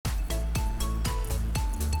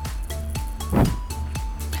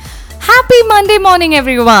Monday morning,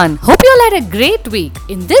 everyone. Hope you all had a great week.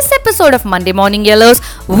 In this episode of Monday Morning Yellows,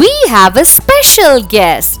 we have a special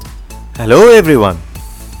guest. Hello everyone.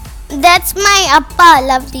 That's my appa,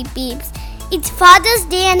 lovely peeps. It's Father's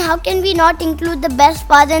Day, and how can we not include the best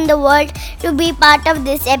father in the world to be part of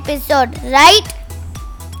this episode, right?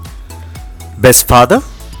 Best father?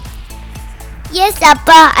 Yes,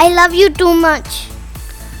 appa, I love you too much.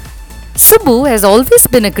 Subbu has always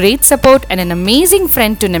been a great support and an amazing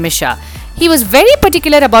friend to Nimisha. He was very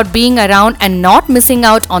particular about being around and not missing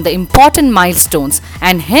out on the important milestones,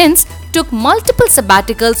 and hence took multiple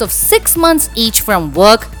sabbaticals of 6 months each from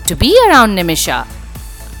work to be around Nimisha.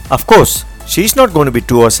 Of course, she's not going to be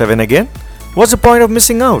 2 or 7 again. What's the point of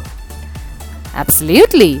missing out?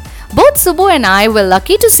 Absolutely. Both Subbu and I were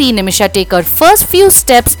lucky to see Nimisha take her first few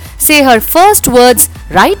steps, say her first words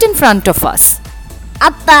right in front of us.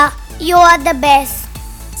 Appa, you are the best.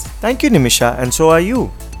 Thank you, Nimisha, and so are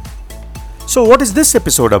you. So, what is this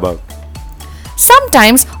episode about?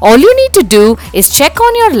 Sometimes all you need to do is check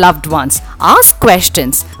on your loved ones, ask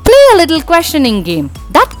questions, play a little questioning game.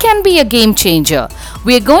 That can be a game changer.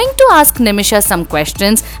 We are going to ask Nimisha some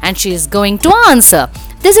questions and she is going to answer.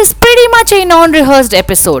 This is pretty much a non-rehearsed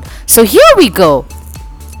episode. So here we go.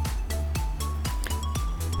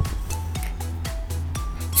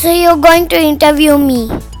 So you're going to interview me?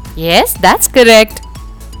 Yes, that's correct.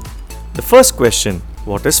 The first question,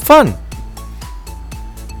 what is fun?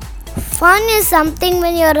 Fun is something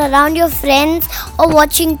when you're around your friends or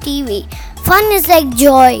watching TV. Fun is like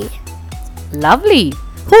joy. Lovely.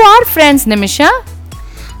 Who are friends, Nimisha?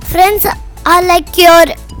 Friends are like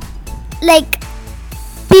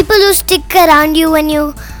people who stick around you when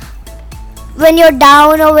you're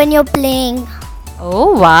down or when you're playing.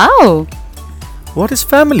 Oh, wow. What is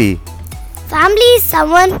family? Family is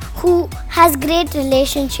someone who has great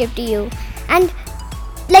relationship to you, and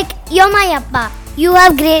like you're my appa, you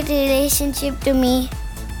have great relationship to me.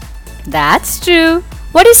 That's true.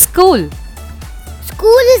 What is school?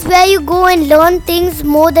 School is where you go and learn things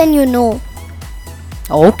more than you know.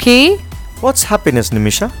 Okay. What's happiness,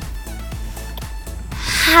 Nimisha?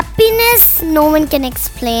 Happiness no one can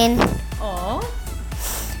explain.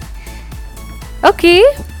 Okay.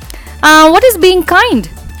 What is being kind?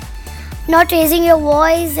 Not raising your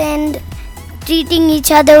voice and treating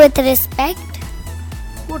each other with respect.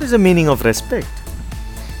 What is the meaning of respect?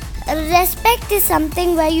 Respect is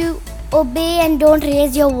something where you obey and don't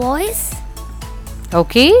raise your voice.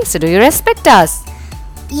 Okay, so do you respect us?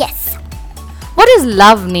 Yes. What is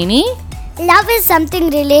love, Nini? Love is something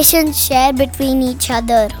relations share between each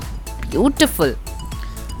other. Beautiful.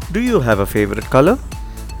 Do you have a favorite color?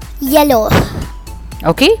 Yellow.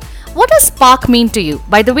 Okay. What does Spark mean to you?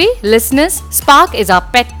 By the way, listeners, Spark is our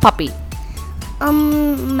pet puppy.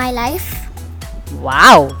 My life.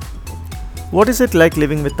 Wow. What is it like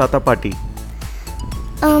living with Tata Pati?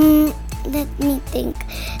 Let me think.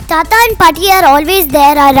 Tata and Pati are always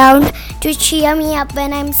there around to cheer me up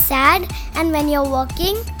when I'm sad and when you're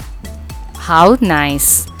working. How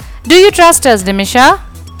nice. Do you trust us, Nimisha?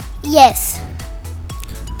 Yes.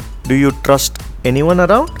 Do you trust anyone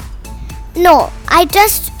around? No, I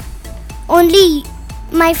trust only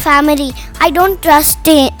my family. I don't trust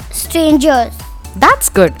strangers. That's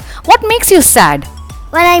good. What makes you sad?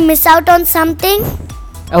 When I miss out on something,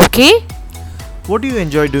 Okay. What do you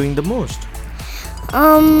enjoy doing the most?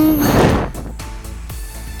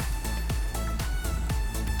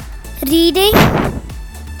 reading.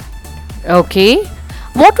 Okay.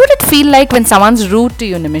 What would it feel like when someone's rude to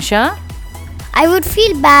you, Nimisha? I would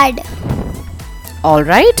feel bad.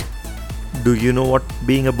 Alright. Do you know what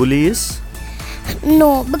being a bully is?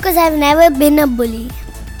 No, because I've never been a bully.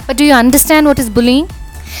 But do you understand what is bullying?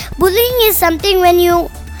 Bullying is something when you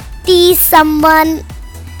tease someone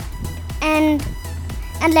and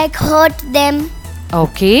like hurt them.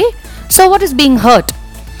 Okay. So what is being hurt?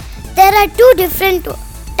 There are two different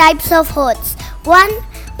types of hurts. One,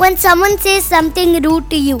 when someone says something rude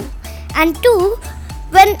to you, and two,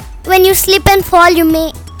 when you slip and fall, you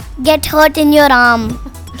may get hurt in your arm.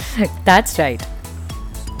 That's right.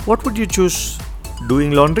 What would you choose,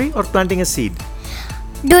 doing laundry or planting a seed?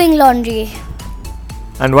 Doing laundry.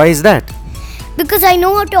 And why is that? Because I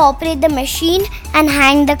know how to operate the machine and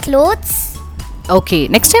hang the clothes. Okay.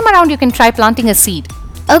 Next time around, you can try planting a seed.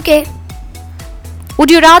 Okay, Would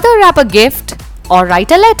you rather wrap a gift or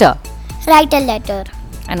write a letter? write a letter.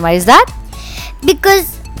 And why is that?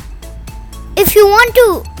 Because if you want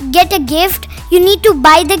to get a gift, you need to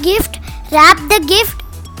buy the gift, wrap the gift,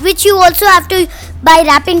 which you also have to buy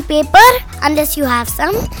wrapping paper unless you have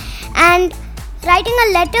some, and writing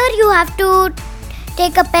a letter you have to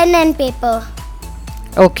take a pen and paper.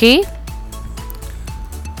 Okay.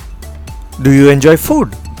 Do you enjoy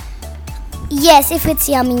food? Yes, if it's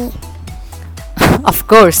yummy. Of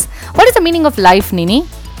course. What is the meaning of life, Nini?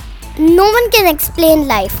 No one can explain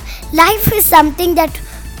life. Life is something that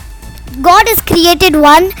God has created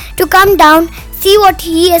one to come down, see what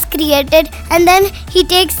He has created, and then He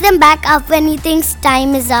takes them back up when He thinks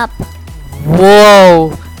time is up.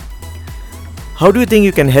 Whoa. How do you think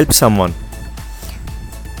you can help someone?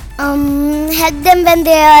 Help them when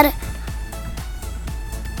they are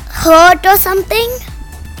hurt or something.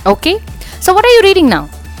 Okay. So what are you reading now?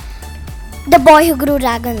 The Boy Who Grew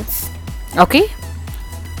Dragons. Okay.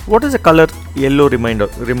 What does the color yellow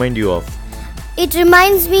remind you of? It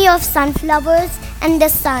reminds me of sunflowers and the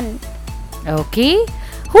sun. Okay.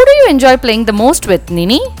 Who do you enjoy playing the most with,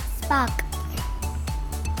 Nini? Spark.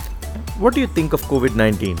 What do you think of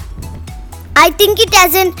COVID-19? I think it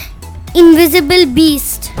as an invisible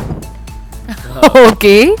beast.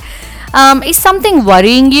 Okay. Is something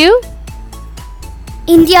worrying you?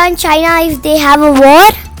 India and China, if they have a war,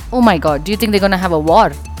 Oh my god, do you think they're gonna have a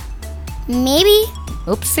war? maybe.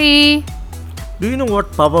 Oopsie. Do you know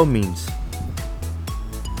what power means?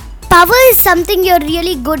 Power is something you're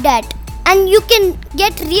really good at, and you can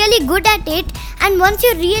get really good at it, and once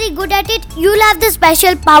you're really good at it, you'll have the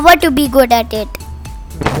special power to be good at it.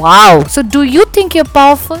 Wow. So do you think you're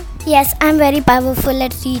powerful? Yes, I'm very powerful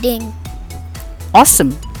at reading.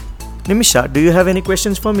 Awesome. Nimisha, do you have any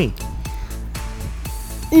questions for me?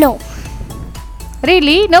 No,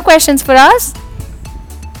 Really? No questions for us?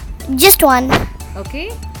 just one.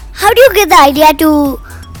 Okay. How do you get the idea to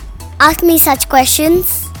ask me such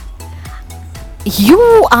questions?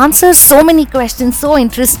 You answer so many questions so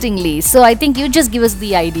interestingly. So I think you just give us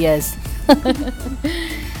the ideas.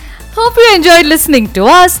 Hope you enjoyed listening to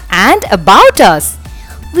us and about us.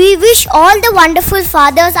 We wish all the wonderful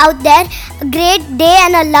fathers out there a great day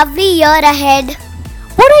and a lovely year ahead.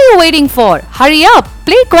 What are you waiting for? Hurry up.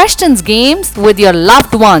 Play questions games with your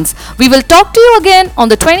loved ones. We will talk to you again on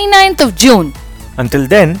the 29th of June. Until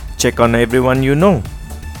then, check on everyone you know.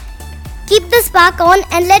 Keep the spark on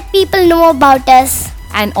and let people know about us.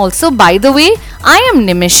 And also, by the way, I am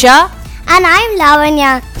Nimisha. And I'm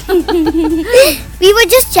Lavanya. We were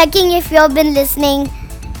just checking if you've been listening.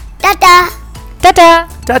 Tata. Ta-ta.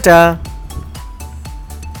 Tata!